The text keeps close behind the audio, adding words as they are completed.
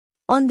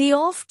On the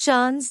off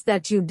chance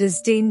that you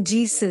disdain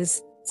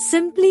Jesus,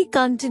 simply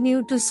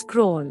continue to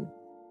scroll.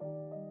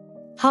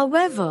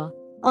 However,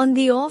 on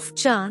the off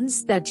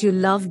chance that you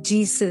love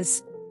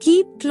Jesus,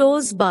 keep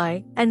close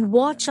by and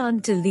watch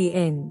until the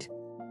end.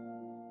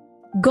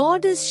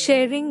 God is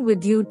sharing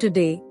with you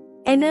today,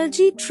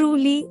 energy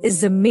truly is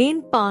the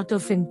main part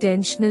of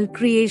intentional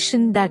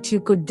creation that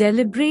you could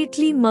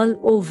deliberately mull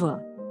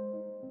over.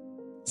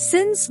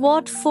 Since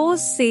what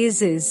force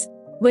says is,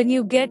 when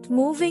you get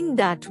moving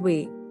that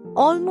way,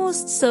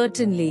 almost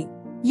certainly,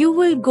 you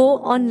will go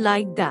on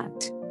like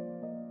that.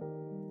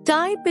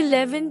 Type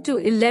 11 to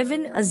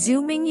 11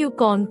 assuming you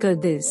conquer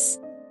this.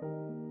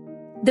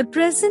 The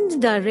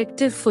present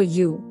directive for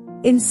you,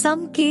 in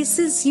some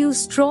cases you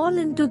stroll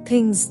into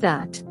things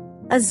that,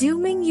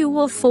 assuming you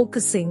were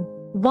focusing,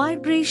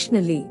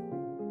 vibrationally,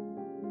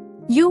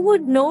 you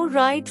would know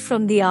right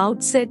from the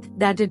outset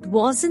that it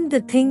wasn't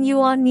the thing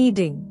you are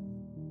needing.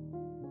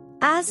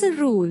 As a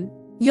rule,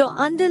 your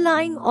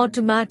underlying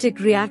automatic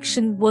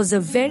reaction was a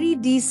very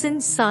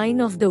decent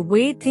sign of the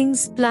way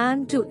things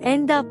plan to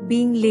end up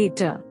being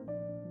later.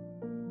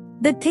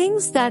 The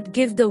things that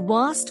give the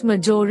vast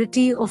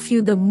majority of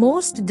you the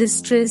most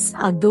distress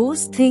are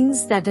those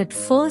things that at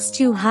first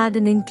you had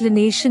an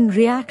inclination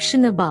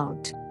reaction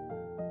about.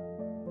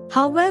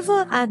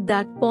 However, at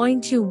that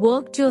point you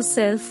worked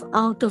yourself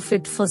out of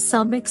it for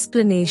some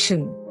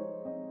explanation.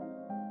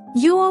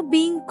 You are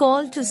being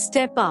called to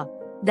step up,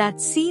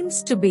 that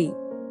seems to be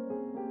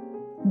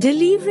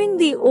delivering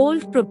the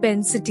old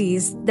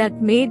propensities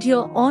that made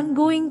your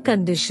ongoing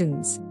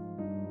conditions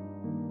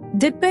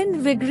depend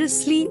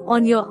vigorously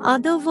on your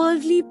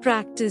otherworldly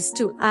practice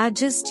to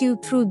adjust you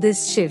through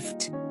this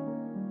shift.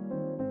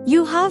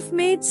 You have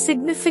made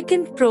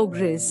significant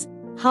progress,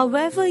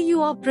 however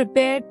you are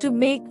prepared to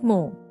make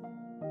more.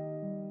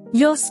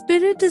 Your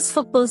spirit is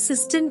for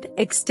persistent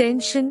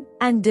extension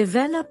and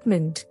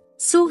development,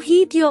 so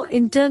heed your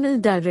internal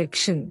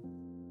direction.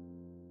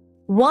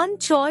 One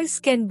choice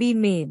can be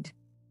made.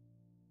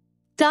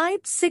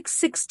 Type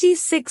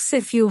 666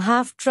 if you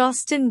have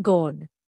trust in God.